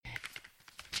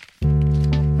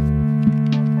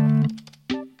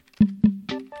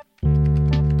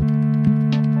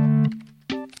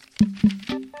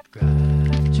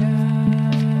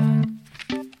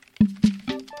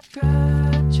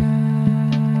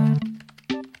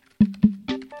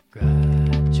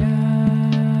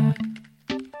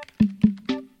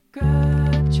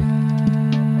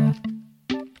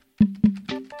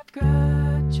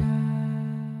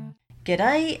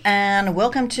G'day and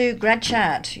welcome to Grad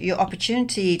Chat, your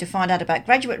opportunity to find out about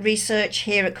graduate research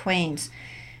here at Queen's.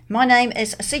 My name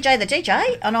is CJ the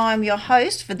DJ and I'm your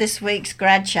host for this week's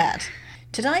Grad Chat.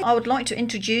 Today I would like to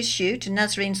introduce you to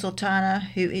Nazreen Sultana,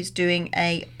 who is doing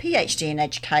a PhD in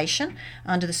education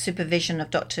under the supervision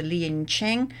of Dr. Liang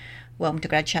Cheng. Welcome to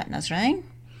Grad Chat, Nazreen.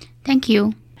 Thank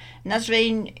you.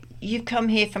 Nazreen, you've come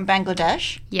here from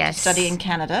Bangladesh Yes. to study in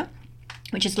Canada,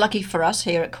 which is lucky for us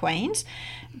here at Queen's.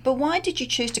 But why did you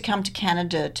choose to come to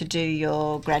Canada to do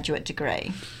your graduate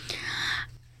degree?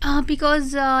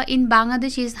 Because in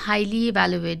Bangladesh is highly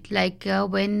evaluated.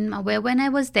 When I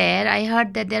was there, I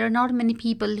heard that there are not many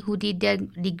people who did their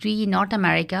degree in North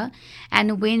America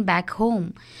and went back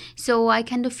home. So I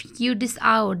kind of figured this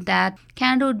out that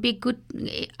Canada would be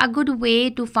a good way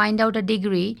to find out a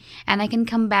degree, and I can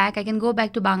come back. I can go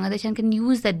back to Bangladesh and can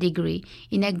use that degree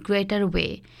in a greater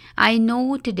way. I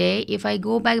know today if I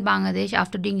go back Bangladesh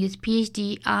after doing this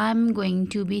PhD, I'm going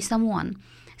to be someone.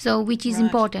 So, which is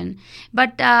important.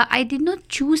 But I did not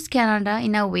choose Canada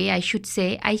in a way, I should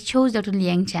say. I chose Dr.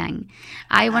 Liang Cheng.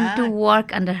 I wanted to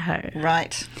work under her.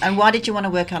 Right. And why did you want to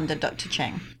work under Dr.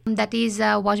 Cheng? That is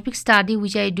a Washback study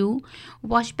which I do.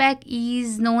 Washback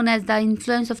is known as the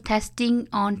influence of testing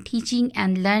on teaching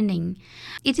and learning.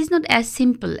 It is not as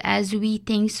simple as we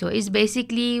think so. It's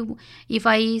basically, if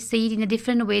I say it in a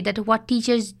different way, that what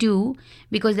teachers do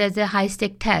because there's a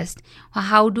high-stake test.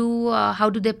 How do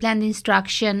they plan the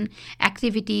instruction,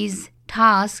 activities,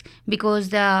 tasks, because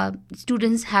the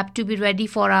students have to be ready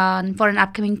for an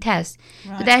upcoming test.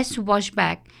 Right. So that's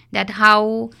Washback. That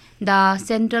how the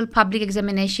central public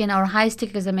examination or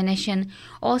high-stake examination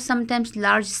or sometimes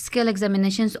large-scale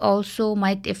examinations also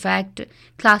might affect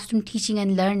classroom teaching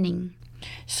and learning.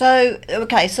 So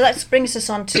that brings us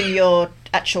on to your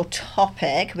actual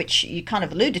topic, which you kind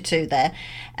of alluded to there.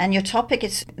 And your topic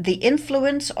is the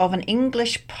influence of an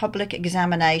English public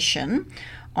examination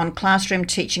on classroom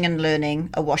teaching and learning,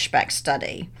 a Washback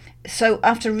study. So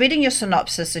after reading your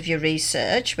synopsis of your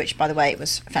research, which by the way, it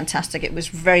was fantastic, it was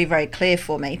very, very clear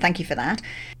for me, thank you for that.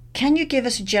 Can you give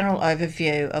us a general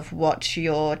overview of what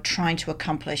you're trying to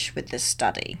accomplish with this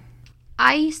study?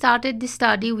 I started this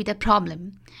study with a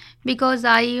problem because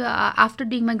after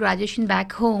doing my graduation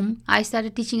back home, I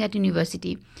started teaching at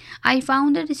university. I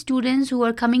found that the students who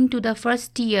were coming to the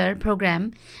first year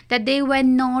program, that they were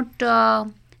not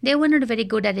very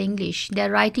good at English. Their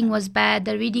writing was bad,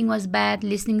 their reading was bad,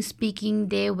 listening, speaking,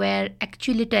 they were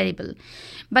actually terrible.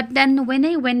 But then when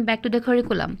I went back to the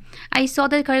curriculum, I saw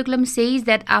the curriculum says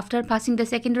that after passing the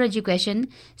secondary education,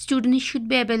 students should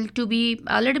be able to be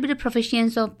a little bit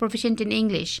proficient in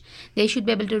English. They should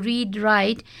be able to read,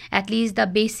 write, at least the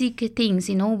basic things,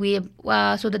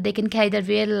 so that they can carry the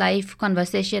real life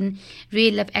conversation,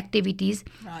 real life activities,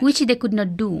 right, which they could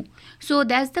not do. So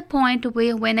that's the point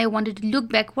where when I wanted to look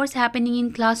back what's happening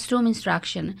in classroom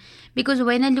instruction, because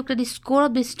when I looked at the score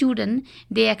of the student,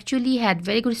 they actually had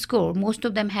very good score. Most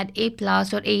of them had A+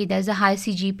 or A. There's a high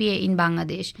CGPA in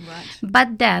Bangladesh. Right.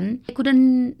 But then they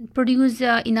couldn't produce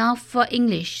enough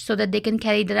English so that they can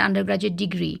carry their undergraduate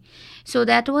degree. So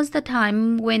that was the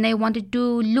time when I wanted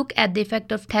to look at the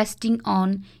effect of testing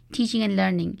on teaching and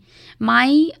learning.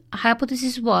 My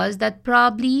hypothesis was that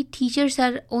probably teachers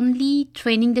are only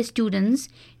training the students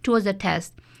towards the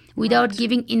test without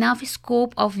giving enough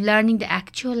scope of learning the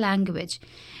actual language.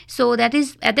 So that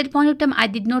is, at that point of time, I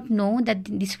did not know that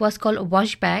this was called a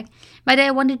Washback, but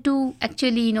I wanted to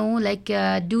actually,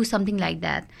 do something like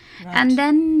that. Right. And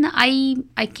then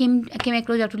I came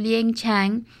across Dr. Liang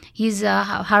Cheng,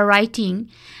 her writing,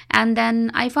 and then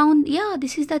I found,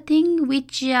 this is the thing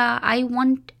which I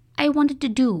wanted to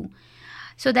do.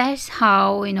 So that's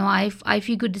how, I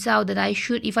figured this out, that I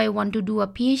should, if I want to do a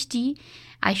PhD,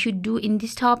 I should do in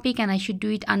this topic and I should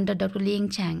do it under Dr. Liang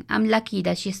Cheng. I'm lucky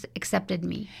that she's accepted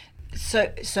me.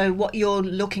 So what you're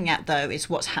looking at, though, is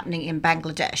what's happening in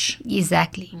Bangladesh.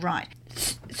 Exactly. Right.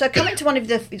 So coming to one of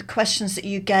the questions that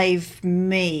you gave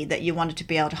me, that you wanted to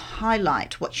be able to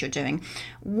highlight what you're doing,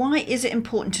 why is it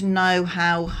important to know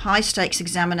how high-stakes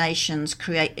examinations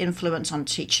create influence on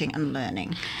teaching and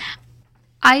learning?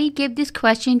 I gave this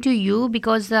question to you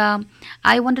because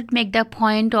I wanted to make the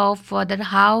point of that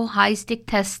how high-stake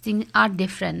testing are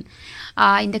different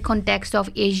in the context of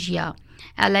Asia.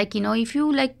 If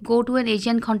you go to an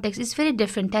Asian context, it's very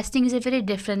different. Testing is a very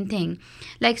different thing.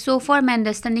 So far my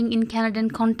understanding in Canadian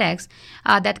context,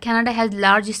 that Canada has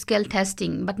large scale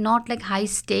testing, but not like high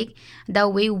stake. The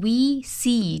way we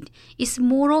see it is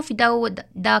more of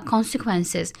the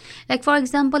consequences. For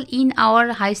example, in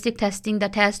our high stake testing, the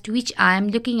test which I am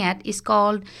looking at is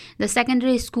called the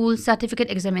Secondary School Certificate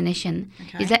Examination.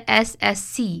 Okay. Is a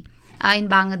SSC. in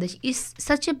Bangladesh is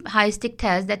such a high-stake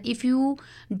test that if you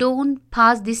don't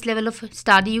pass this level of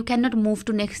study, you cannot move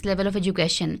to next level of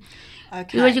education.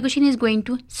 Okay. Your education is going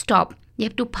to stop. You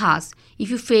have to pass. If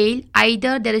you fail,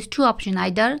 either there is two options.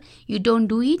 Either you don't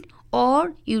do it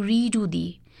or you redo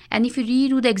the. And if you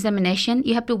redo the examination,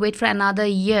 you have to wait for another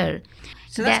year.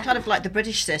 So that's kind of like the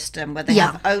British system where they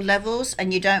Yeah. have O levels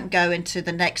and you don't go into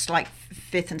the next like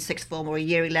fifth and sixth form or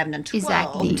year 11 and 12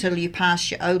 Exactly. until you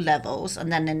pass your O levels, and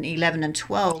then in 11 and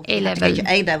 12 you have to A-level. get your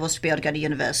A levels to be able to go to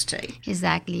university.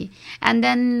 Exactly. And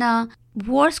then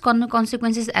worse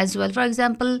consequences as well. For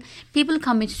example, people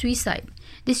commit suicide.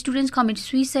 The students commit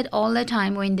suicide all the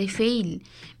time when they fail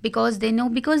because they know,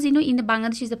 because in the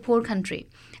Bangladesh is a poor country.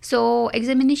 So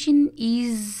examination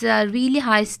is really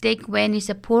high stake when it's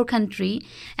a poor country,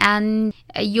 and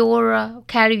your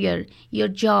career, your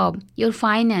job, your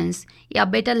finance, your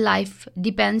better life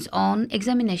depends on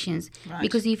examinations. Right.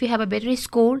 Because if you have a better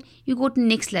score, you go to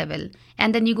next level,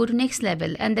 and then you go to next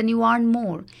level, and then you earn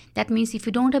more. That means if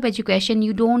you don't have education,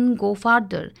 you don't go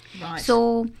further. Right.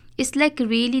 So it's like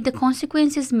really the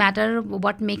consequences matter,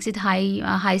 what makes it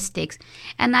high stakes.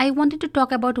 And I wanted to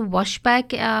talk about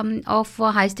washback of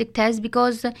high stake tests,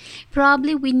 because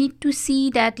probably we need to see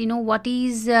that what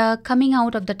is coming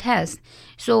out of the test.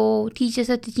 So teachers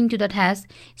are teaching to the test,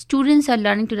 students are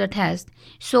learning to the test,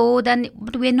 so then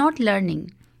but we are not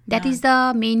learning. That is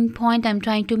the main point I'm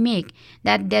trying to make,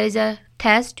 that there is a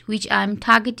test which I'm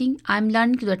targeting, I'm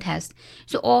learning to the test.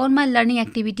 So all my learning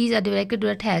activities are directed to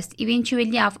the test.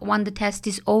 Eventually, when the test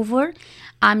is over,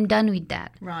 I'm done with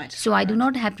that. Right. So I do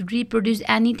not have to reproduce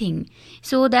anything.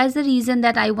 So that's the reason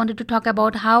that I wanted to talk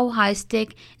about how high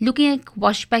stake looking at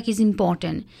washback is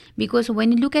important. Because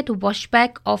when you look at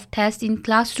washback of test in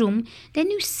classroom,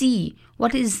 then you see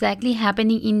what is exactly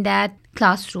happening in that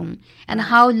classroom and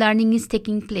how learning is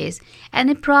taking place. And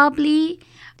it probably,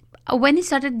 when I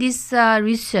started this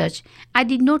research, I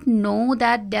did not know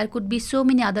that there could be so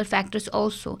many other factors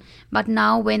also. But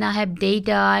now when I have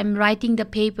data, I'm writing the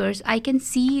papers, I can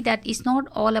see that it's not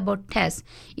all about tests.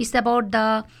 It's about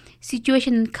the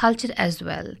situation and culture as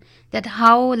well. That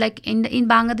how, like in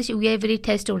Bangladesh, we are very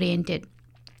test oriented.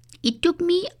 It took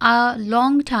me a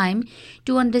long time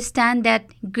to understand that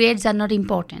grades are not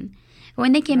important.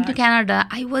 When I came to Canada,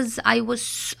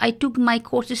 I took my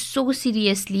courses so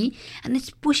seriously, and it's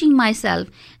pushing myself.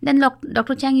 Then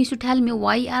Dr. Chang used to tell me,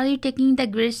 why are you taking the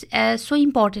grades so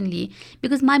importantly?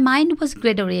 Because my mind was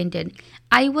grade oriented.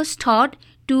 I was taught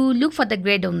to look for the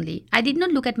grade only. I did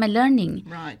not look at my learning.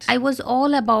 Right. I was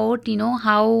all about,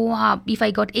 how if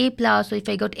I got A plus or if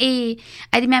I got A.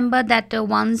 I remember that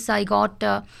once I got,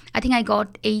 I think I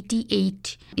got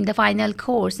 88 in the final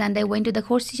course, and I went to the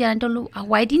course teacher and told her,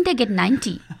 why didn't I get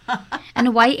 90?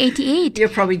 And why 88? You're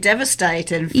probably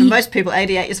devastated. For most people,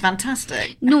 88 is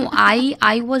fantastic. No,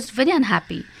 I was very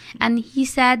unhappy. And he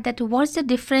said that what's the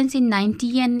difference in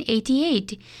 90 and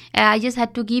 88? I just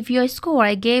had to give you a score.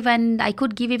 I gave, and I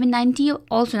could give even 90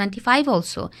 also, 95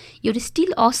 also. You're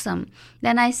still awesome.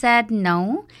 Then I said,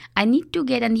 no, I need to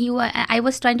get, and I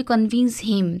was trying to convince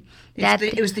him that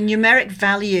it was the numeric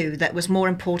value that was more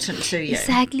important to you.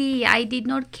 Exactly. I did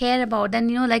not care about. Then,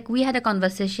 like we had a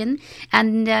conversation,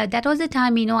 and that was the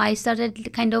time, I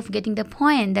started kind of getting the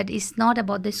point that it's not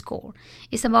about the score.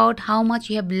 It's about how much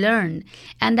you have learned.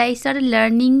 And I started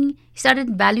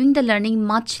valuing the learning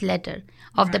much later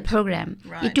of the program.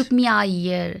 Right. It took me a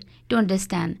year to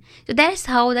understand. So that's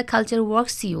how the culture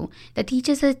works you. The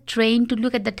teachers are trained to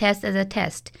look at the test as a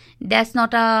test. That's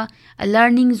not a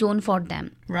learning zone for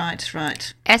them. Right.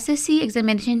 SSC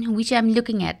examination, which I'm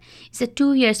looking at, is a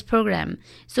 2 years program.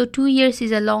 So 2 years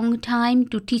is a long time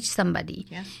to teach somebody.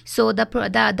 Yes. So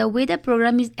the way the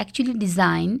program is actually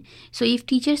designed, so if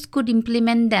teachers could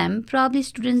implement them, probably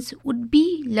students would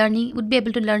be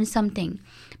able to learn something.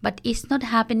 But it's not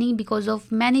happening because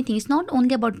of many things. It's not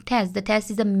only about tests. The test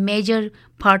is a major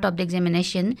part of the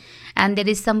examination, and there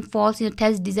is some faults in the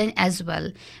test design as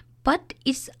well. But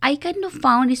I kind of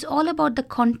found it's all about the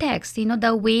context,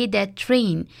 the way they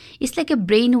train. It's like a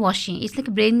brainwashing. It's like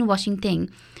a brainwashing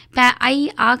thing.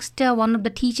 I asked one of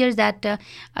the teachers that,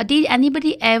 did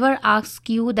anybody ever ask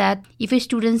you that if your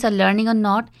students are learning or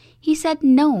not? He said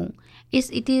no.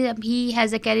 He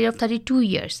has a career of 32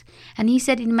 years. And he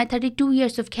said, in my 32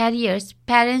 years of careers,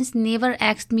 parents never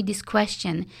asked me this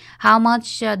question, how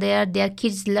much their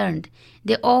kids learned.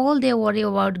 They worry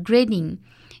about grading.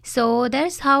 So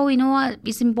that's how,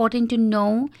 it's important to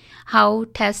know how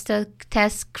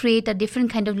tests create a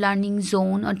different kind of learning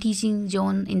zone or teaching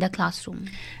zone in the classroom.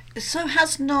 So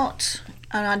has not,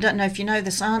 and I don't know if you know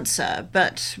this answer,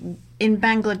 but in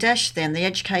Bangladesh then, the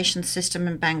education system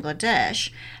in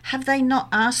Bangladesh, have they not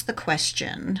asked the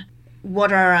question,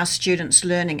 what are our students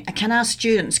learning? Can our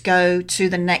students go to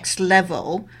the next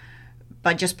level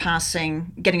by just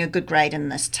getting a good grade in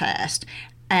this test?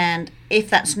 And if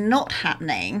that's not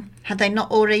happening,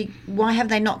 why have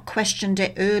they not questioned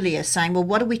it earlier, saying, well,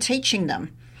 what are we teaching them?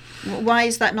 Why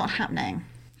is that not happening?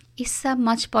 It's a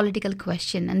much political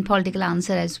question and political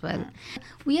answer as well.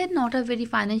 We are not a very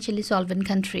financially solvent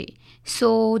country.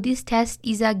 So this test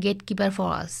is a gatekeeper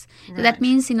for us. Right. So that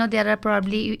means, there are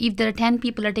probably, if there are 10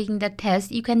 people are taking that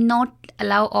test, you cannot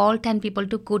allow all 10 people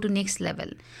to go to next level.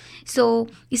 So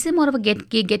it's a more of a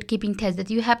gatekeeping test that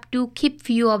you have to keep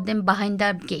few of them behind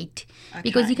the gate. Okay.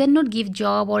 Because you cannot give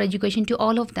job or education to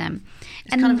all of them.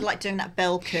 It's kind of like doing that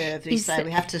bell curve. You say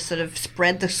we have to sort of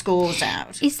spread the scores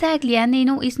out. Exactly. And,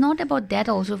 it's not about that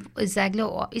also. Exactly.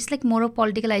 It's like more of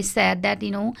political. I said that,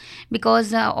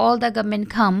 because all the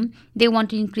government come, they want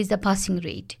to increase the passing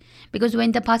rate. Because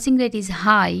when the passing rate is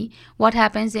high, what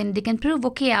happens? And they can prove,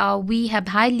 we have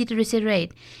high literacy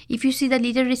rate. If you see the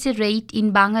literacy rate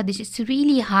in Bangladesh, it's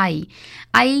really high.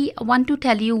 I want to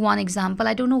tell you one example.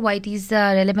 I don't know why it is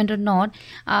relevant or not.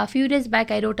 A few days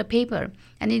back, I wrote a paper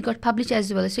and it got published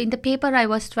as well. So in the paper, I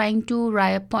was trying to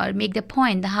make the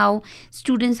point how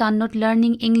students are not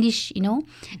learning English,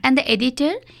 And the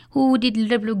editor who did a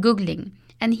little Googling,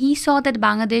 and he saw that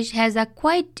Bangladesh has a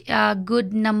quite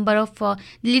good number of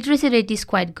literacy rate is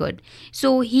quite good.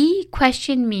 So he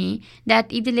questioned me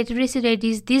that if the literacy rate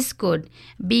is this good,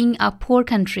 being a poor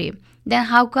country, then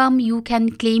how come you can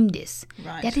claim this?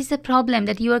 Right. That is the problem,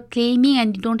 that you are claiming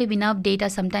and you don't have enough data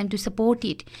sometimes to support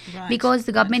it. Right. Because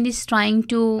the government is trying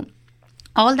to,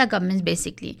 all the governments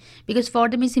basically, because for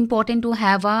them it's important to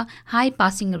have a high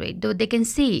passing rate. Though they can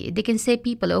say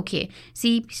people,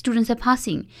 see, students are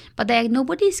passing, but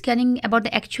nobody is caring about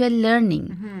the actual learning.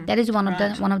 Mm-hmm. That is one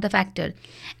of the factor.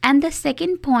 And the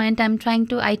second point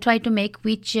I try to make,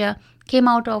 which came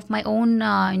out of my own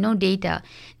data,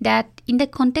 that in the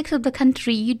context of the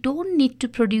country, you don't need to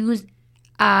produce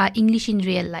English in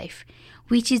real life,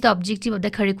 which is the objective of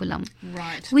the curriculum.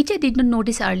 Right. Which I did not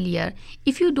notice earlier.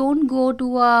 If you don't go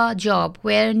to a job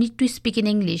where you need to speak in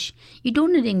English, you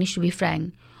don't need English, to be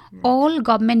frank. Right. All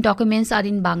government documents are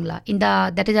in Bangla,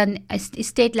 that is a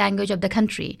state language of the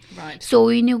country. Right. So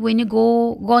when you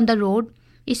go on the road,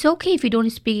 it's okay if you don't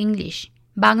speak English.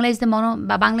 Bangla is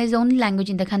the only language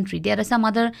in the country. There are some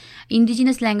other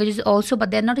indigenous languages also, but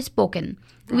they're not spoken.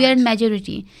 Right. We are in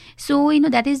majority. So,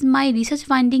 that is my research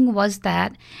finding was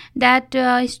that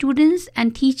students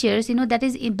and teachers, that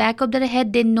is in back of their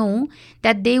head, they know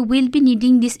that they will be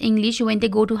needing this English when they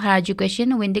go to higher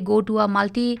education, when they go to a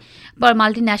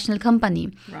multinational company.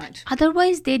 Right.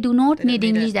 Otherwise, they do not need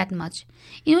English that much.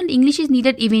 English is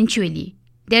needed eventually.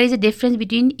 There is a difference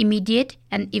between immediate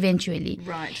and eventually.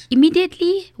 Right.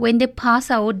 Immediately, when they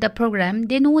pass out the program,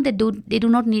 they know that they do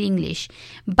not need English.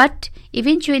 But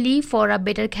eventually, for a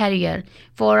better career,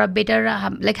 for a better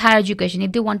higher education,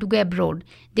 if they want to go abroad,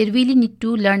 they really need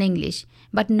to learn English,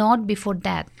 but not before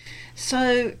that.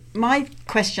 So my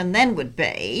question then would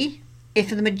be, if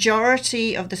the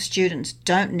majority of the students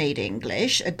don't need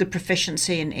English, a good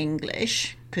proficiency in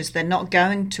English, because they're not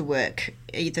going to work,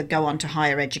 either go on to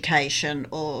higher education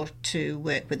or to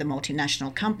work with a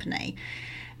multinational company,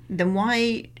 then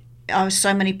why are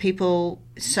so many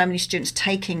students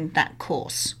taking that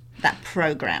course, that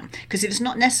program? Because if it's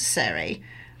not necessary,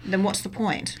 then what's the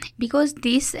point? Because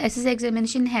this SSC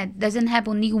examination doesn't have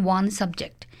only one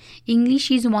subject. English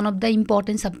is one of the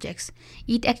important subjects.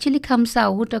 It actually comes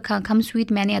with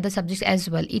many other subjects as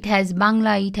well. It has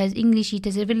Bangla, it has English, it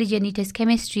has religion, it has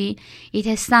chemistry, it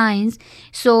has science.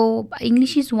 So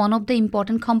English is one of the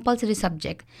important compulsory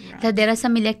subjects. Right. So there are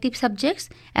some elective subjects,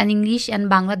 and English and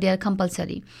Bangla, they are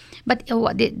compulsory. But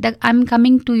I'm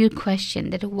coming to your question,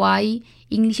 that why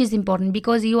English is important,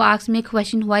 because you asked me a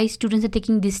question why students are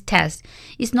taking this test.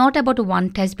 It's not about one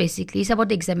test basically, it's about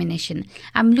the examination.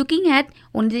 I'm looking at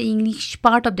only the English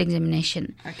part of the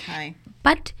examination. Okay.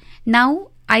 But now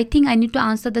I think I need to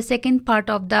answer the second part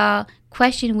of the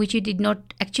question, which you did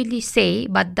not actually say,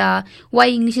 but why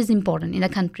English is important in the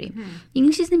country.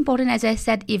 English is important, as I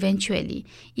said, eventually.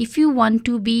 If you want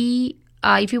to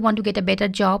get a better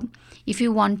job, if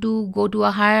you want to go to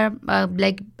a higher,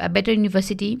 a better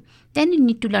university, then you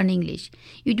need to learn English.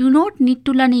 You do not need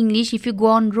to learn English if you go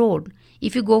on road,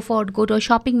 if you go to a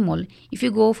shopping mall, if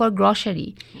you go for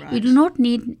grocery. Right. You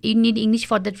need English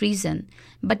for that reason.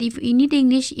 But if you need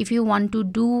English, if you want to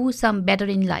do some better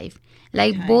in life,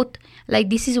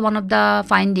 this is one of the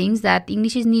findings, that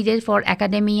English is needed for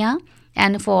academia,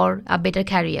 and for a better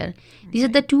career. These are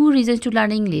the two reasons to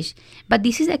learn English. But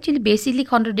this is actually basically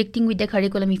contradicting with the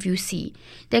curriculum if you see.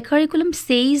 The curriculum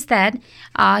says that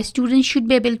students should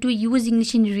be able to use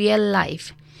English in real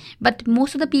life. But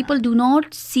most of the people do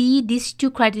not see these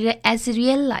two criteria as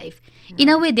real life. In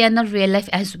a way, they are not real life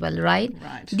as well, right?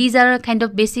 These are kind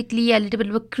of basically a little bit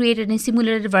of a created and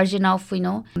simulated version of,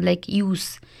 like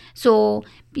use. So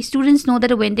students know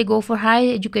that when they go for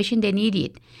higher education, they need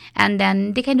it. And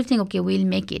then they kind of think, okay, we'll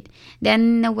make it.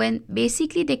 Then when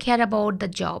basically they care about the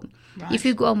job. Right. If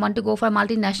you want to go for a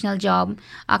multinational job,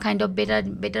 a kind of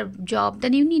better job,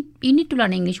 then you need to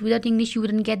learn English. Without English, you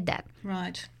wouldn't get that.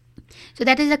 Right. So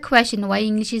that is a question why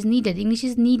English is needed. English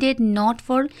is needed not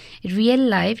for real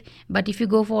life, but if you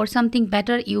go for something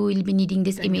better, you will be needing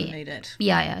this image. Need it.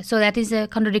 Yeah. So that is a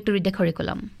contradictory with the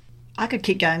curriculum. I could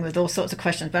keep going with all sorts of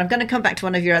questions, but I'm going to come back to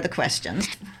one of your other questions.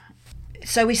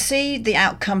 So we see the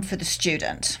outcome for the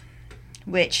student,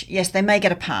 which, yes, they may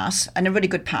get a pass, and a really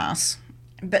good pass,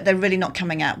 but they're really not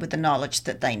coming out with the knowledge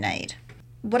that they need.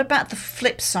 What about the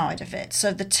flip side of it?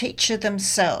 So the teacher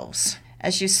themselves,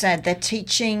 as you said, they're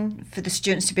teaching for the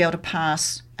students to be able to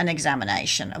pass an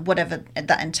examination, whatever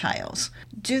that entails.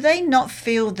 Do they not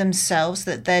feel themselves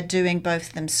that they're doing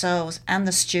both themselves and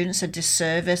the students a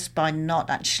disservice by not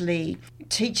actually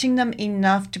teaching them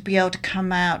enough to be able to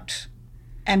come out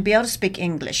and be able to speak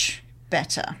English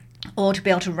better, or to be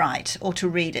able to write or to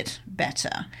read it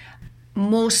better,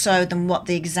 more so than what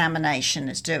the examination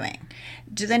is doing?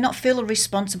 Do they not feel a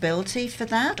responsibility for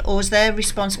that? Or is their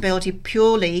responsibility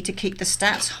purely to keep the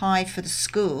stats high for the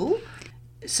school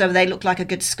so they look like a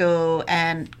good school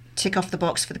and tick off the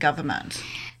box for the government?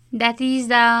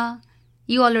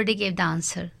 You already gave the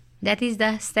answer. That is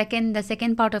the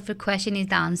second part of your question is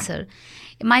the answer.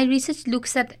 My research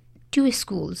looks at two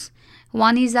schools.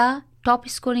 One is a top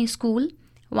scoring school.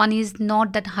 One is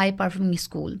not that high performing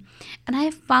school. And I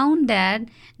have found that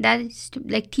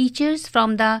like teachers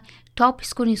from the top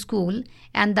scoring school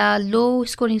and the low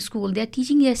scoring school, they are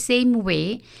teaching the same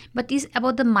way, but it's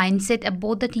about the mindset of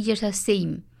both the teachers are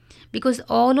same, because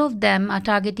all of them are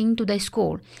targeting to the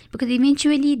score, because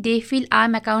eventually they feel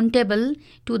I'm accountable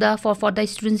to for the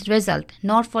student's result,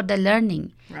 not for the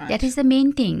learning. Right. That is the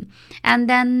main thing. And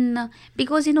then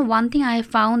because one thing I have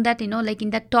found that like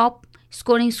in the top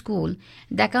scoring school,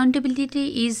 the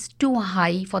accountability is too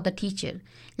high for the teacher.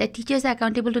 Like teachers are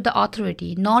accountable to the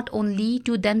authority, not only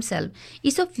to themselves.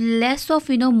 It's of less of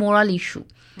moral issue.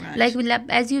 Right. Like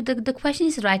as the question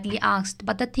is rightly asked,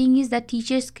 but the thing is that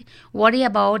teachers worry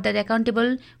about that they're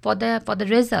accountable for the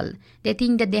result. They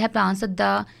think that they have to answer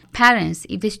the parents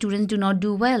if the students do not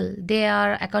do well. They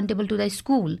are accountable to the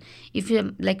school, if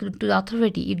to the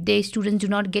authority if the students do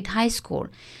not get high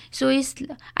score. So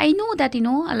I know that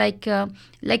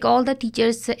like all the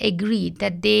teachers agreed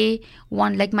that they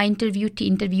want, like my interview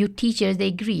teachers, they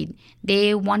agreed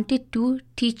they wanted to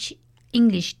teach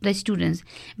English to the students.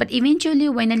 But eventually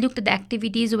when I looked at the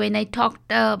activities, when I talked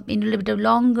a little bit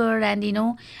longer and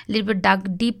a little bit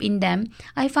dug deep in them,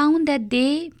 I found that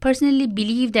they personally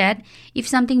believe that if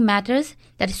something matters,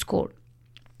 that is score.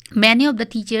 Many of the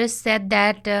teachers said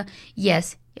that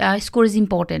yes, score is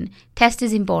important, test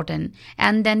is important,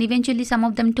 and then eventually some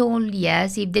of them told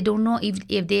yes, if they don't know,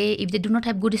 if they do not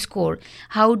have good score,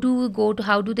 how do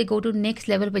they go to next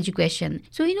level of education?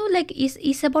 So like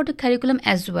it's about the curriculum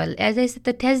as well. As I said,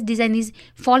 the test design is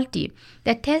faulty.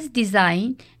 The test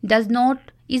design is not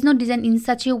designed in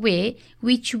such a way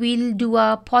which will do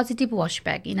a positive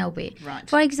washback in a way. Right.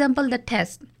 For example, the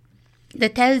test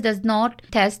does not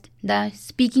test the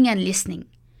speaking and listening.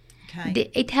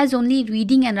 Okay. It has only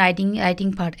reading and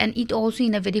writing part, and it also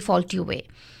in a very faulty way,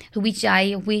 which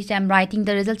I'm writing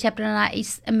the result chapter, and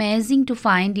it's amazing to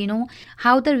find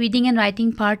how the reading and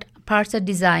writing parts are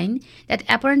designed that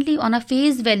apparently on a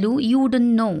face value you wouldn't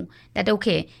know that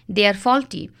okay, they are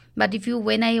faulty. But if you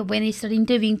when I started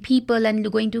interviewing people and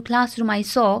going to classroom, I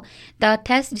saw the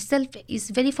test itself is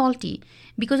very faulty.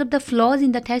 Because of the flaws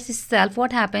in the test itself,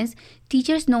 what happens,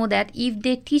 teachers know that if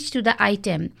they teach to the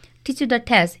item, teach to the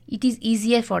test, it is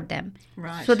easier for them.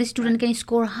 Right. So the student can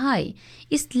score high.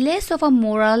 It's less of a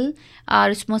moral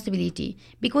responsibility,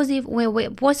 because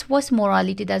what's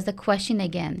morality? That's the question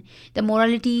again. The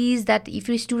morality is that if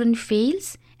your student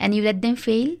fails and you let them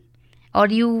fail, or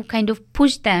you kind of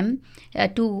push them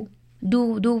to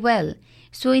do well.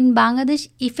 So in Bangladesh,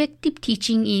 effective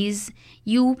teaching is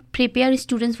you prepare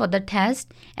students for the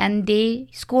test and they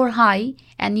score high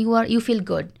and you feel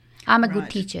good. I'm a good Right,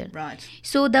 teacher. right.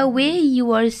 So the way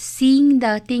you are seeing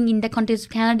the thing in the context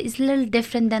of Canada is a little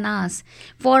different than us.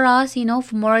 For us,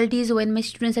 for morality is when my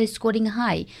students are scoring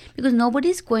high, because nobody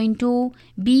is going to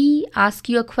ask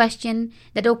you a question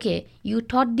that, okay, you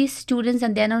taught these students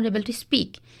and they're not able to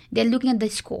speak. They're looking at the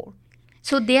score.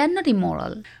 So they are not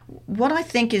immoral. What I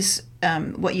think is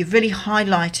what you've really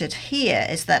highlighted here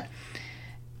is that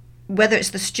whether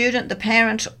it's the student, the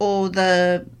parent, or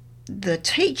the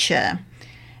teacher,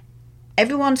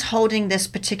 everyone's holding this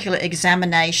particular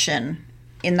examination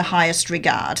in the highest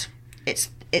regard.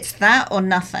 It's that or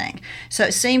nothing. So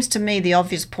it seems to me the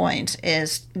obvious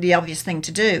thing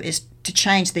to do is to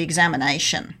change the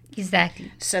examination.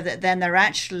 Exactly. So that then they're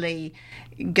actually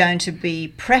going to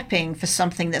be prepping for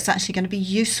something that's actually going to be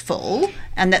useful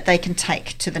and that they can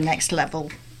take to the next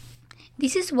level.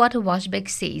 This is what Washbeck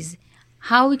says,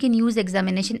 how we can use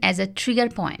examination as a trigger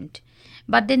point.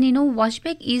 But then,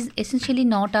 Washbeck is essentially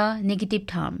not a negative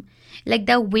term. Like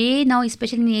the way now,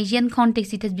 especially in Asian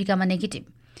context, it has become a negative.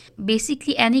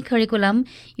 Basically, any curriculum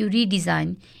you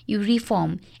redesign, you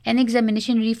reform, an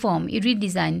examination reform, you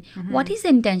redesign. Mm-hmm. What is the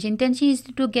intention? Intention is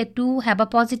to have a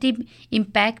positive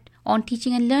impact on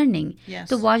teaching and learning. Yes.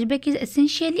 So Washbeck is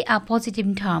essentially a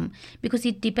positive term because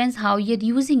it depends how you're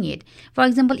using it. For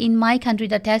example, in my country,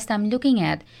 the test I'm looking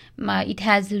at, it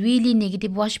has really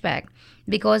negative Washbeck.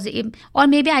 Because or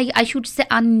maybe I should say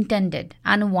unintended,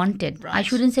 unwanted. Right. I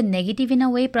shouldn't say negative in a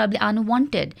way, probably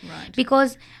unwanted. Right.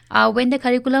 Because when the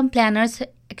curriculum planners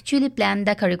actually plan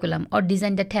the curriculum or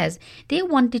design the test, they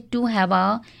wanted to have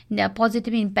a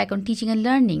positive impact on teaching and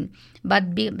learning. But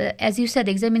as you said,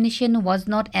 examination was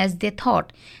not as they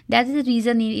thought. That is the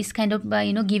reason it is kind of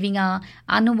giving a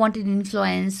unwanted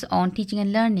influence on teaching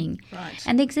and learning. Right.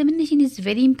 And the examination is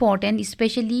very important,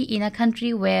 especially in a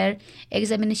country where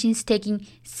examination is taken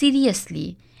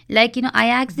seriously. Like, I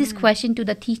asked this question to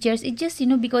the teachers. It just,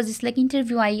 because it's like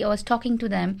interview, I was talking to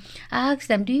them. I asked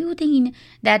them, do you think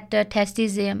that test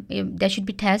is, there should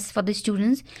be tests for the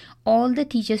students? All the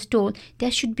teachers told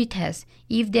there should be tests.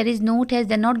 If there is no test,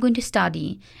 they're not going to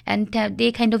study. And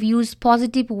they kind of use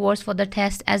positive words for the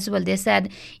test as well. They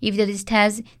said if there is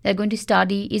test, they're going to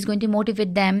study. It's going to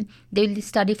motivate them. They will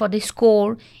study for the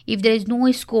score. If there is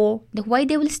no score, then why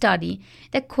they will study?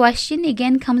 The question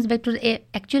again comes back to the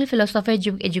actual philosophy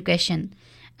of education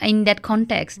in that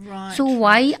context. Right. So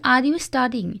why are you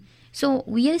studying? So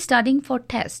we are studying for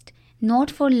test,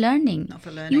 not for learning. Not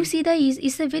for learning. You see that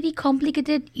it's a very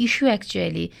complicated issue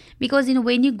actually, because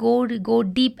when you go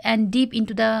deep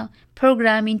into the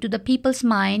program, into the people's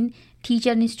mind,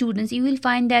 teacher and students, you will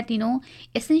find that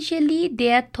essentially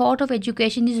their thought of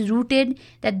education is rooted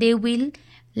that they will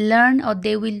learn or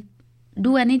they will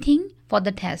do anything for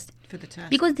the test. For the test.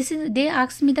 Because they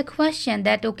asked me the question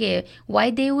that, okay, why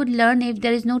they would learn if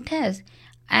there is no test?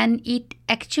 And it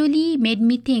actually made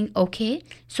me think, okay,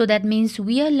 so that means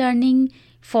we are learning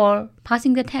for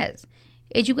passing the test.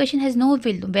 Education has no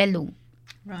value.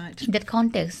 Right. In that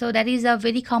context. So that is a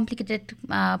very complicated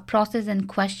process and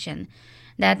question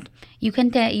that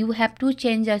you have to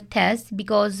change a test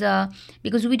because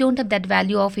we don't have that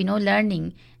value of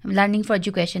learning for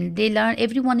education.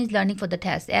 Everyone is learning for the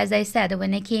test. As I said,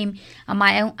 when I came,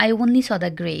 I only saw the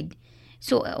grade.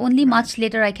 So only much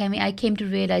later I came to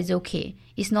realize, okay,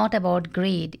 it's not about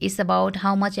grade. It's about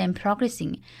how much I'm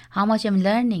progressing, how much I'm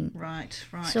learning. Right.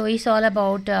 So it's all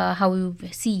about how you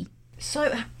see.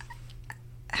 So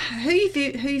who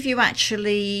have you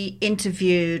actually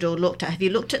interviewed or looked at? Have you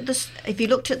looked at the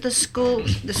school,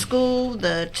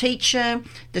 the teacher,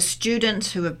 the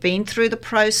students who have been through the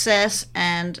process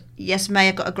and yes, may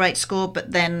have got a great score,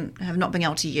 but then have not been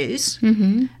able to use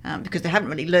because they haven't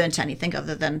really learnt anything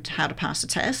other than how to pass a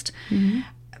test. Mm-hmm.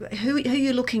 Who are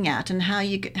you looking at, and how are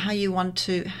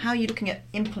you looking at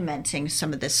implementing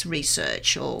some of this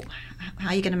research, or how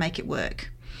are you going to make it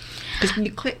work?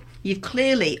 Because you've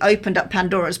clearly opened up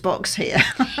Pandora's box here.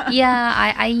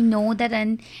 Yeah, I know that,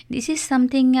 and this is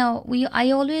something I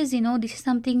always this is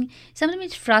something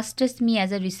which frustrates me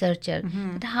as a researcher.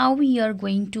 Mm-hmm. That how we are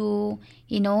going to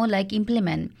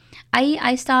implement.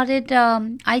 I started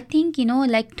I think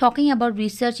talking about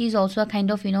research is also a kind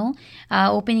of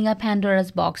opening a Pandora's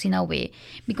box in a way,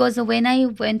 because when I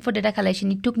went for data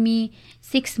collection, it took me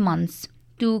 6 months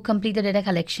to complete the data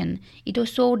collection. It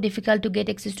was so difficult to get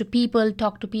access to people,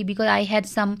 talk to people, because I had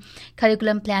some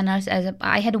curriculum planners.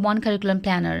 I had one curriculum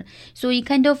planner. So you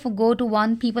kind of go to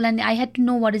one people and I had to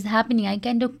know what is happening. I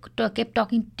kind of kept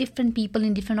talking to different people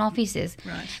in different offices.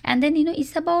 Right. And then,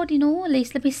 it's about,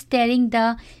 studying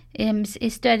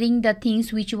the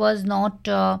things which was not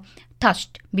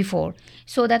touched before.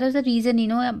 So that was the reason,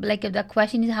 like the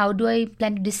question is, how do I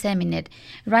plan to disseminate?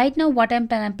 Right now, what I'm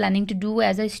planning to do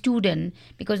as a student,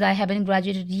 because I haven't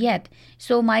graduated yet.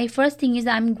 So my first thing is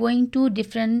I'm going to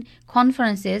different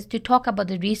conferences to talk about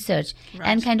the research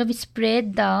and kind of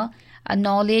spread the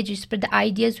knowledge, spread the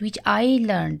ideas which I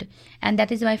learned, and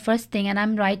that is my first thing. And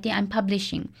I'm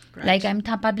publishing. Like I'm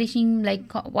publishing like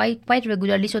quite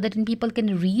regularly, so that people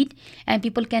can read and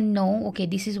people can know, okay,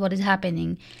 this is what is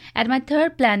happening. And my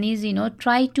third plan is,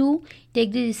 try to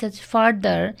take the research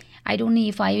further. I don't know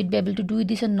if I would be able to do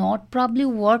this or not. Probably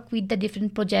work with the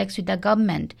different projects with the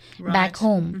government back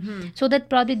home, so that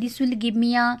probably this will give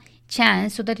me a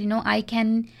chance, so that I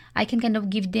can kind of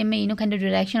give them a kind of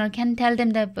direction, or can tell them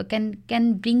that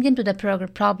can bring them to the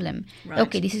problem.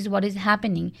 Okay, this is what is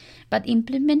happening. But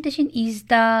implementation is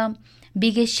the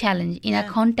biggest challenge in a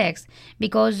context,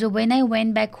 because when I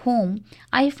went back home,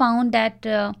 I found that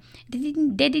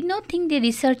they did not think the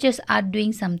researchers are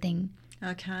doing something.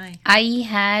 Okay. I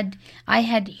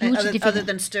had huge other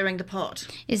than stirring the pot.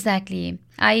 Exactly.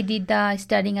 I did the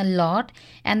studying a lot,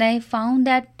 and I found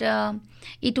that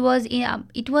it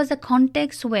was a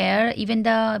context where even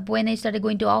when I started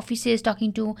going to offices,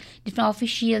 talking to different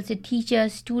officials,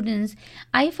 teachers, students,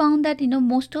 I found that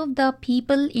most of the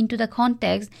people into the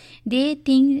context, they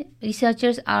think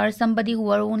researchers are somebody who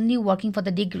are only working for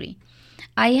the degree.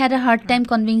 I had a hard time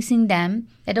convincing them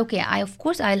that okay,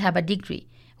 I'll have a degree,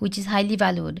 which is highly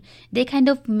valued. They kind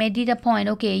of made it a point,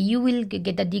 okay, you will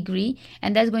get a degree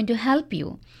and that's going to help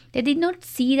you. They did not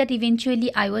see that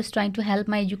eventually I was trying to help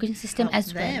my education system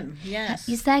as well. Yes.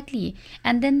 Exactly.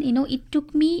 And then, it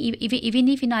took me, even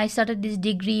if I started this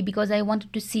degree because I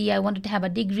wanted to have a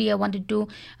degree, I wanted to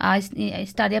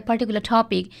study a particular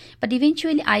topic. But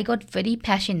eventually I got very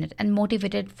passionate and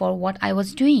motivated for what I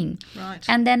was doing. Right.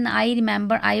 And then I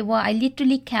remember I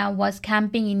literally was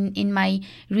camping in my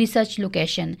research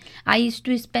location. I used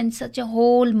to spend such a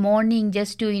whole morning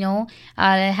just to,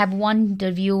 have one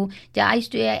interview.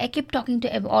 I kept talking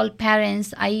to all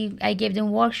parents. I gave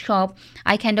them workshop.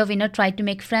 I kind of, tried to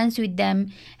make friends with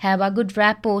them, have a good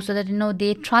rapport so that,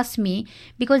 they trust me,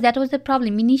 because that was the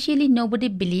problem. Initially, nobody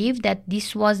believed that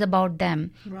this was about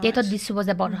them. Right. They thought this was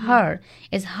about her.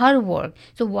 It's her work.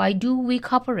 So why do we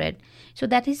cooperate? So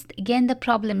that is again the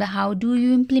problem. How do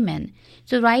you implement?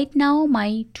 So right now,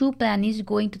 my two plan is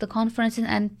going to the conferences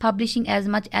and publishing as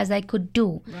much as I could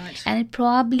do. Right. And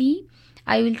probably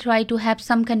I will try to have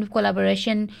some kind of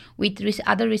collaboration with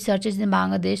other researchers in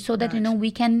Bangladesh, so that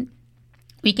we can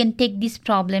take this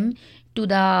problem to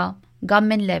the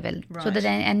government level, so that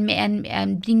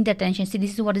and bring the attention. See,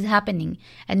 this is what is happening.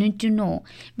 I need to know,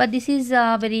 but this is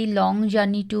a very long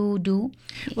journey to do.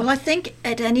 Well, I think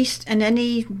in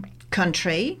any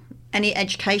country, any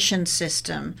education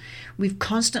system, we've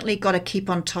constantly got to keep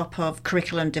on top of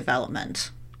curriculum development.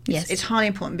 Yes. It's highly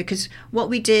important, because what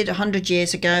we did 100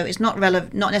 years ago is not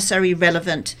necessarily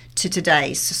relevant to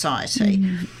today's society.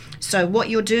 Mm-hmm. So what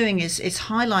you're doing is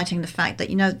highlighting the fact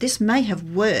that, this may have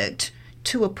worked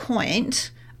to a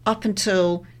point up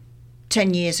until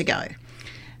 10 years ago.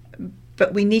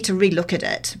 But we need to relook at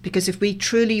it, because if we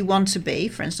truly want to be,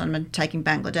 for instance, I'm taking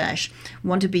Bangladesh,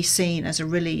 want to be seen as a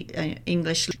really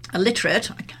English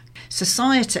illiterate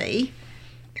society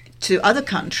to other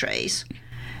countries,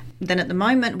 then at the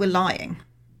moment we're lying.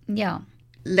 Yeah.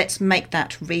 Let's make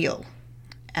that real.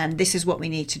 And this is what we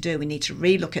need to do. We need to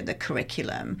relook at the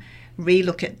curriculum,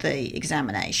 relook at the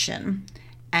examination,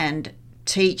 and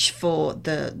teach for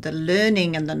the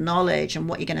learning and the knowledge and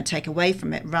what you're going to take away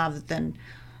from it, rather than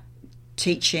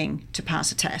teaching to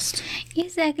pass a test.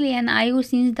 Exactly. And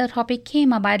since the topic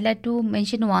came up, I'd like to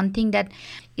mention one thing, that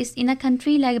is in a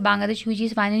country like Bangladesh, which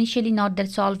is financially not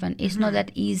that solvent, it's not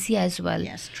that easy as well.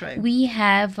 Yes, true. We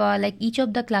have like each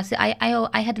of the classes,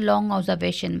 I had a long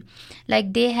observation,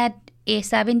 like they had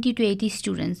 70 to 80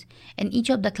 students in each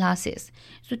of the classes.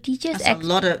 So teachers,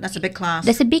 that's a big class.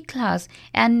 That's a big class.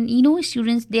 And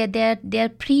students, they're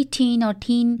pre-teen or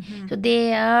teen, so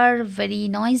they are very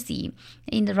noisy,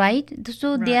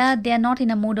 so right. they are not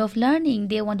in a mode of learning.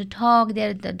 They want to talk.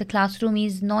 The classroom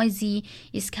is noisy,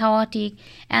 is chaotic,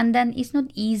 and then it's not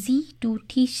easy to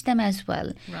teach them as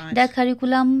well. Right. The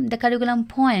curriculum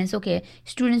points, okay,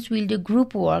 students will do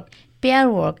group work, pair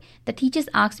work. The teachers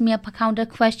asked me a counter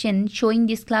question showing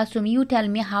this classroom. You tell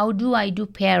me, how do I do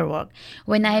pair work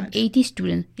when I have 80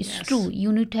 students? It's true.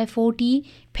 You need to have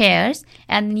 40 pairs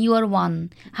and you are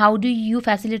one. How do you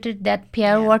facilitate that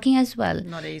pair working as well?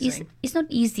 Not easy. It's not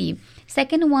easy.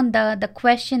 Second one, the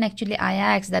question actually I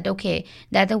asked that, okay,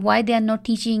 that why they are not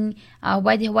teaching,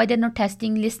 why they're not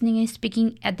testing listening and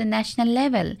speaking at the national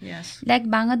level. Yes. Like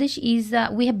Bangladesh is,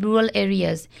 we have rural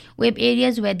areas. We have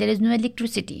areas where there is no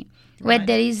electricity, where Right.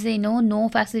 there is no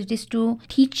facilities to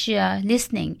teach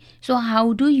listening. So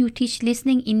how do you teach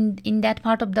listening in that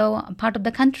part of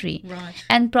the country? Right.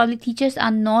 And probably teachers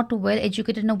are not well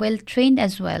educated and well trained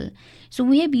as well. So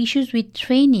we have issues with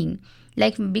training.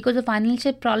 Like because of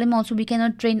financial problem also, we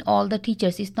cannot train all the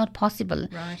teachers. It's not possible.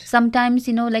 Right. Sometimes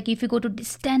like if you go to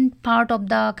distant part of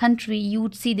the country, you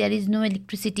would see there is no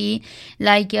electricity.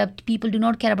 Like people do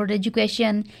not care about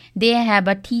education. They have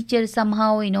a teacher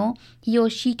somehow, he or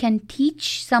she can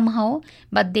teach somehow,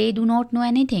 but they do not know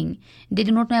anything. They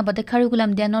do not know about the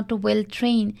curriculum. They are not well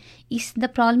trained. The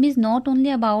problem is not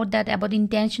only about that, about the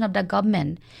intention of the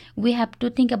government. We have to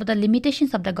think about the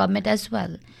limitations of the government as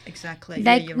well. Exactly.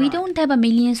 Like yeah, you're we right. don't have a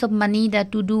millions of money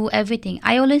that to do everything.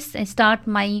 I always start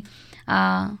my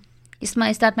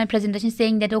presentation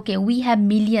saying that, okay, we have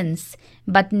millions,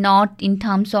 but not in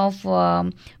terms of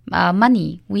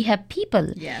money. We have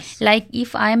people. Yes. Like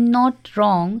if I am not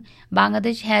wrong,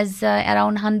 Bangladesh has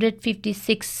around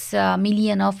 156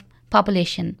 million of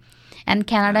population, and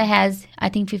Canada has, I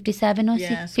think, 57 or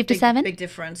Yes. 57. Big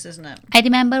difference, isn't it? I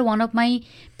remember one of my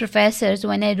professors,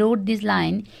 when I wrote this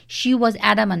line, she was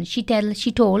adamant. She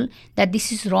told that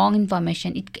this is wrong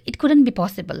information. It couldn't be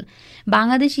possible.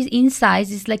 Bangladesh is in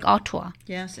size is like Ottawa.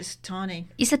 Yes, it's tiny.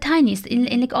 It's a tiny, it's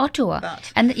in like Ottawa.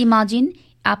 But- And imagine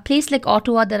a place like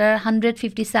Ottawa, there are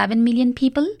 157 million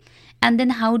people. And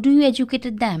then how do you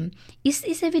educate them? It's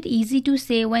a bit easy to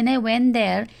say. When I went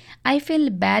there, I feel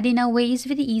bad in a way. It's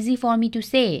very easy for me to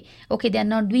say, okay, they're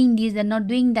not doing this, they're not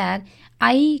doing that.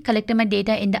 I collected my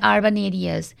data in the urban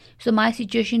areas. So my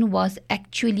situation was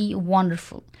actually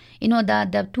wonderful.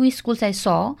 The two schools I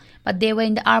saw, but they were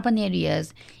in the urban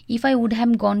areas. If I would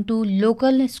have gone to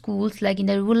local schools, like in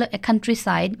the rural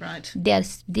countryside, Right.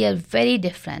 they are very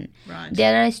different. Right.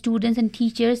 There are students and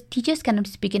teachers cannot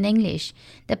speak in English.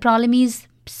 The problem is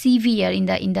severe in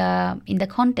the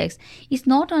context. It's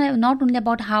not only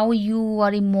about how you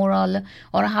are immoral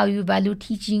or how you value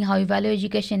teaching, how you value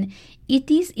education.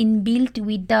 It is inbuilt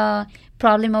with the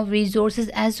problem of resources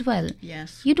as well.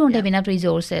 Yes. You don't Yeah. have enough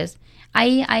resources.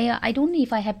 I don't know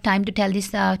if I have time to tell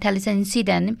this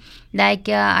incident. Like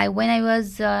when I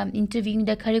was interviewing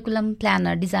the curriculum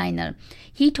planner designer,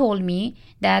 he told me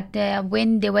that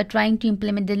when they were trying to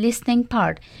implement the listening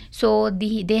part, so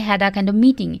they had a kind of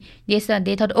meeting. They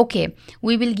thought, okay,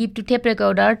 we will give to tape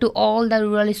recorder to all the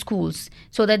rural schools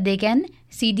so that they can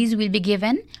CDs will be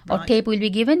given or Right. tape will be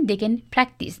given. They can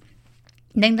practice.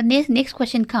 Then the next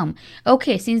question come.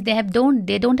 Okay, since they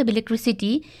don't have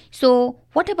electricity, so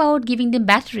what about giving them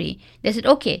battery? They said,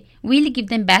 okay, we'll give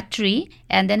them battery,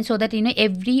 and then so that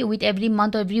every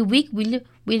month or every week we'll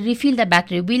refill the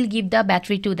battery. We'll give the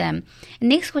battery to them.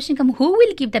 Next question come. Who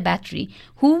will give the battery?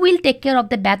 Who will take care of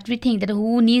the battery thing? That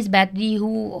who needs battery?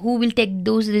 Who will take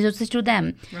those resources to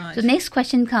them? Right. So next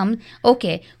question comes.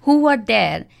 Okay, who are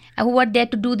there? Who were there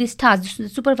to do this task? The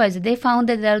supervisor. They found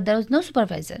that there was no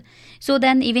supervisor. So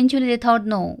then eventually they thought,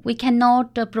 no, we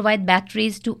cannot provide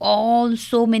batteries to all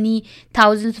so many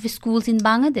thousands of schools in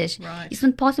Bangladesh. Right. It's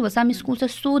not possible. Some schools are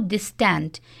so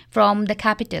distant from the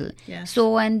capital. Yes.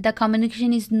 So and the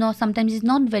communication is sometimes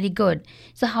not very good.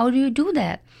 So how do you do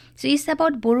that? So it's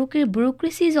about bureaucracy.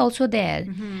 Bureaucracy is also there.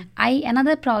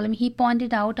 Another problem, he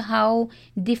pointed out how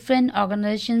different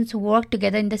organizations work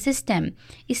together in the system.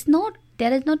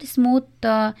 There is not a smooth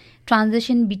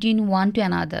transition between one to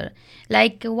another.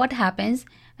 Like what happens,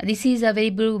 this is a very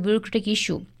bureaucratic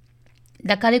issue.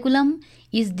 The curriculum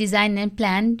is designed and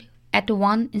planned at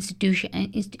one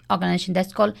organization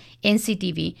that's called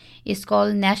NCTV. It's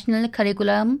called National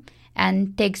Curriculum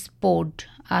and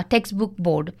Textbook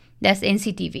Board. That's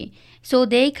NCTV. So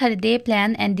they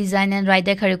plan and design and write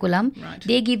the curriculum. Right.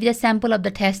 They give the sample of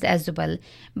the test as well.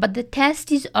 But the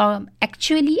test is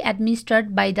actually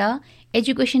administered by the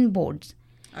education boards.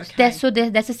 Okay.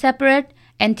 That's a separate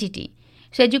entity.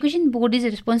 So education board is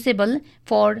responsible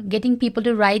for getting people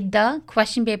to write the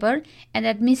question paper and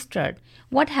administer.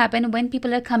 What happens when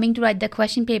people are coming to write the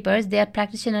question papers? They are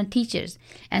practitioner teachers,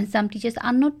 and some teachers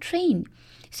are not trained.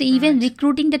 So even Right.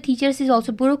 recruiting the teachers is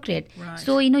also bureaucrat. Right.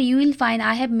 So you will find,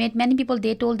 I have met many people,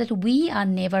 they told that we are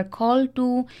never called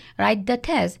to write the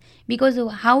test because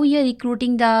of how you are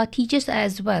recruiting the teachers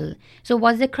as well. So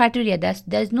what's the criteria?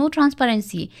 There is no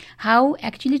transparency. How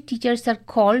actually teachers are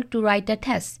called to write a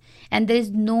test, and there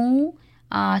is no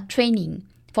training.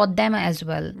 for them as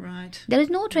well. Right. There is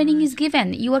no training is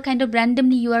given. You are kind of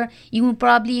randomly, you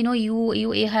probably,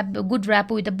 you have a good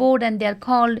rapport with the board and they are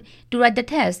called to write the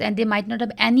test and they might not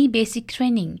have any basic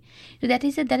training. So that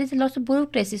is a lot of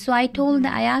bureaucracy. So I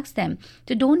I asked them,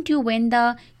 so don't you, when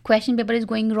the question paper is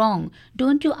going wrong,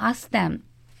 don't you ask them?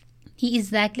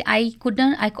 I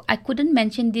couldn't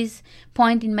mention this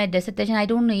point in my dissertation. I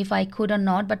don't know if I could or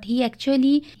not, but he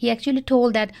actually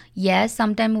told that yes,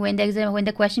 sometime when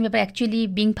the question paper actually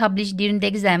being published during the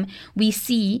exam, we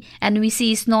see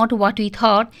it's not what we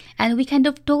thought, and we kind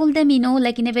of told them,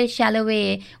 like in a very shallow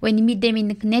way when you meet them in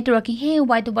networking, hey,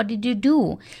 what did you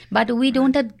do? But we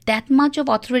don't have that much of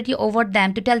authority over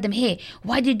them to tell them, hey,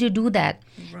 why did you do that?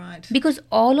 Right. Because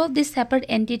all of these separate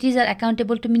entities are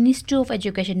accountable to Ministry of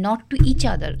Education, not to each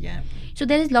other. Yeah. So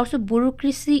there is lots of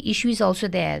bureaucracy issues also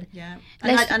there. Yeah.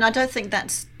 And I don't think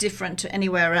that's different to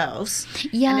anywhere else.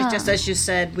 Yeah. And it's just as you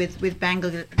said, with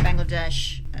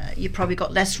Bangladesh, you probably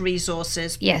got less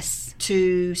resources. Yes.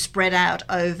 To spread out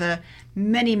over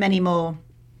many, many more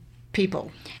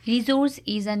people. Resource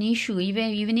is an issue,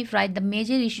 even if the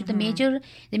major issue, the major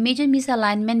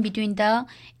misalignment between the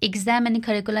exam and the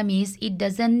curriculum is it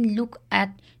doesn't look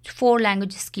at 4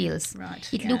 language skills. Right.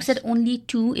 It looks at only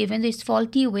 2, even though it's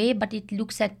faulty way, but it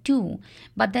looks at 2.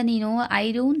 But then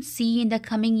I don't see in the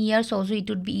coming years also it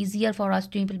would be easier for us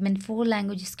to implement 4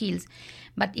 language skills.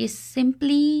 But it's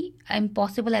simply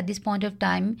impossible at this point of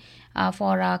time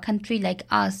for a country like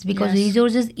us, because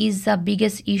resources is the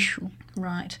biggest issue.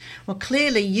 Right. Well,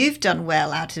 clearly you've done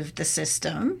well out of the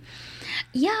system.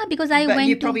 Yeah, because knowing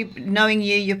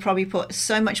you probably put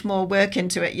so much more work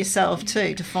into it yourself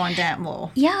too to find out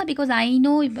more. Yeah, because I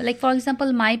know, like for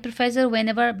example, my professor,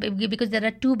 because there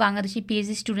are 2 Bangladeshi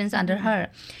PhD students under her.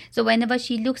 So whenever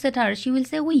she looks at her, she will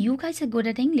say, oh, you guys are good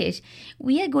at English.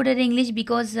 We are good at English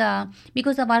because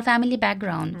of our family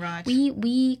background. Right.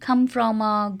 We come from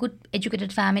a good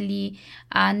educated family,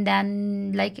 and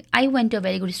then I went to a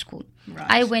very good school.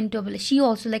 Right. She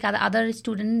also, like other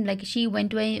student, like she went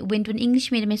to an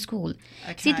English medium school.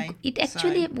 Okay. See, it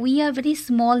actually, we are a very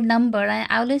small number, and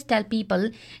I always tell people,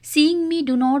 seeing me,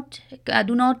 do not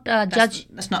judge.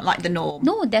 That's not like the norm.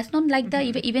 No, that's not like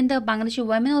even the Bangladeshi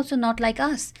women also not like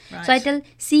us. Right. So I tell,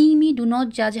 seeing me, do not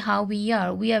judge how we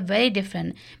are. We are very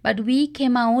different. But we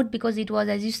came out because it was,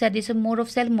 as you said, it's a more of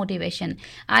self-motivation.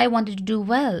 I wanted to do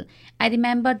well. I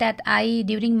remember that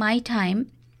during my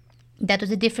time, that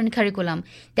was a different curriculum.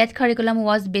 That curriculum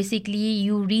was basically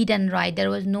you read and write.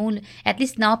 There was no, at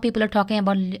least now people are talking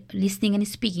about listening and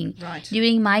speaking. Right.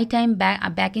 During my time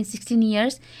back in 16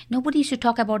 years, nobody used to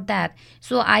talk about that.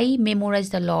 So I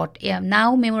memorized a lot. Yeah,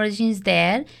 now memorization is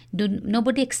there.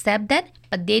 Nobody accept that,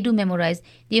 but they do memorize.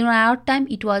 During our time,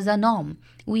 it was a norm.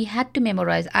 We had to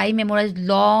memorize. I memorized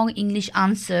long English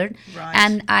answer. Right.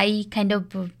 And I kind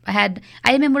of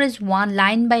I memorized one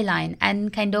line by line,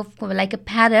 and kind of like a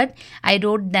parrot, I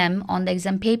wrote them on the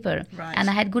exam paper. Right. And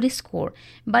I had good score.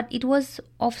 But it was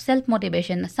of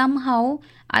self-motivation. Somehow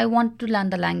I wanted to learn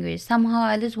the language. Somehow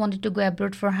I just wanted to go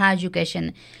abroad for higher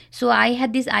education. So I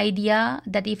had this idea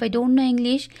that if I don't know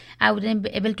English, I wouldn't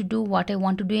be able to do what I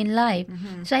want to do in life.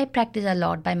 Mm-hmm. So I practiced a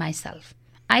lot by myself.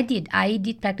 I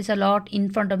did practice a lot in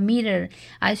front of mirror.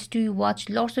 I used to watch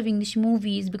lots of English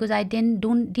movies because I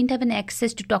didn't have an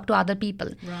access to talk to other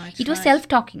people. Right. It was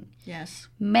self-talking. Yes.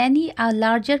 A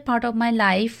larger part of my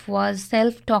life was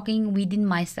self-talking within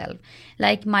myself.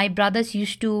 Like my brothers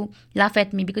used to laugh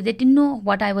at me because they didn't know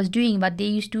what I was doing, but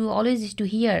they always used to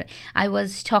hear I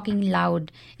was talking loud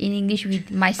in English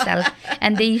with myself,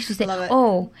 and they used to say,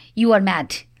 "Oh, you are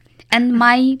mad." And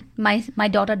my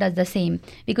daughter does the same,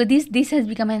 because this has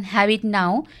become a habit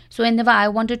now. So whenever I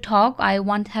want to talk, I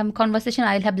want to have conversation,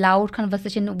 I'll have loud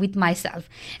conversation with myself,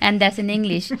 and that's in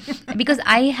English. Because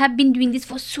I have been doing this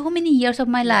for so many years of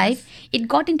my life, it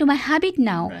got into my habit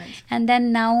now. Right. And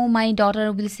then now my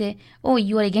daughter will say, "Oh,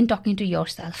 you are again talking to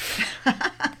yourself."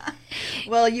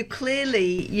 Well, you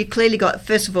clearly got,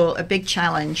 first of all, a big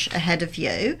challenge ahead of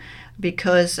you.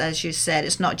 Because, as you said,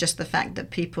 it's not just the fact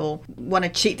that people want to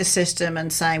cheat the system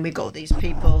and saying we've got these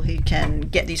people who can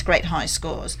get these great high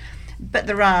scores, but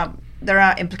there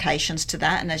are implications to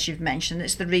that. And as you've mentioned,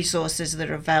 it's the resources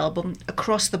that are available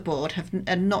across the board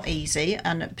are not easy,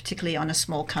 and particularly on a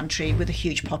small country with a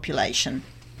huge population.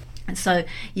 And so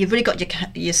you've really got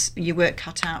your work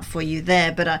cut out for you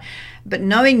there. But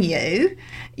knowing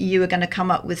you are going to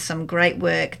come up with some great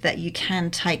work that you can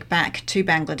take back to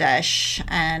Bangladesh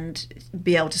and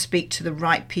be able to speak to the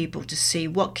right people to see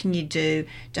what can you do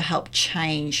to help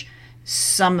change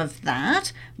some of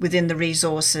that within the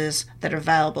resources that are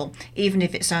available, even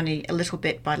if it's only a little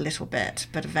bit by little bit.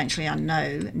 But eventually, I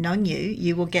know, knowing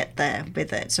you will get there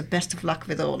with it. So best of luck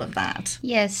with all of that.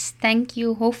 Yes, thank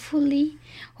you. Hopefully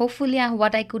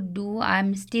what I could do,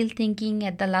 I'm still thinking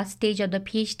at the last stage of the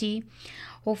PhD.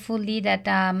 Hopefully that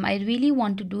I really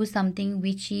want to do something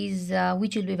which will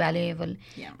be valuable.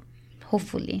 Yeah.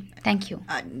 Hopefully. Thank you.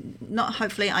 Not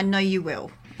hopefully, I know you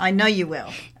will.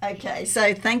 Okay,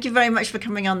 so thank you very much for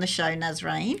coming on the show,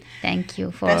 Nazreen. Thank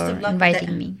you for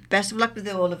inviting me. Best of luck with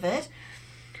all of it.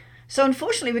 So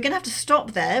unfortunately, we're going to have to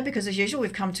stop there because, as usual,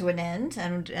 we've come to an end,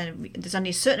 and there's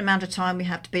only a certain amount of time we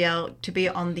have to be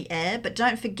on the air. But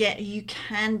don't forget, you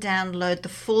can download the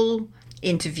full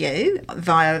interview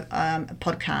via a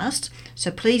podcast. So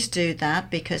please do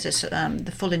that, because it's,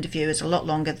 the full interview is a lot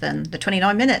longer than the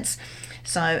 29 minutes.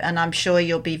 So, and I'm sure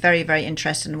you'll be very, very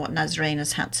interested in what Nazreen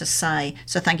has had to say.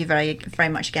 So thank you very, very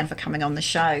much again for coming on the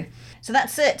show. So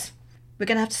that's it. We're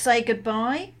going to have to say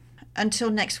goodbye until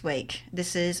next week.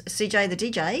 This is CJ the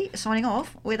DJ signing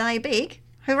off with a big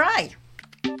hooray.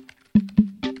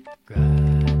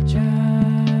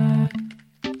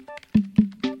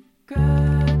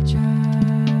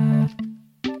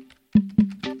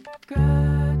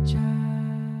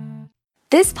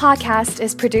 This podcast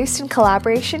is produced in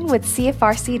collaboration with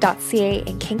CFRC.ca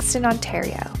in Kingston,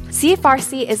 Ontario.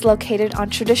 CFRC is located on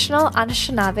traditional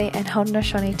Anishinaabe and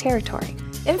Haudenosaunee territory.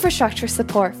 Infrastructure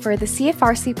support for the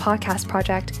CFRC podcast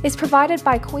project is provided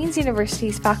by Queen's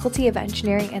University's Faculty of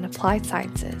Engineering and Applied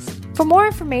Sciences. For more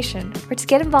information or to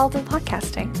get involved in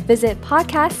podcasting, visit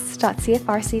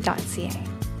podcasts.cfrc.ca.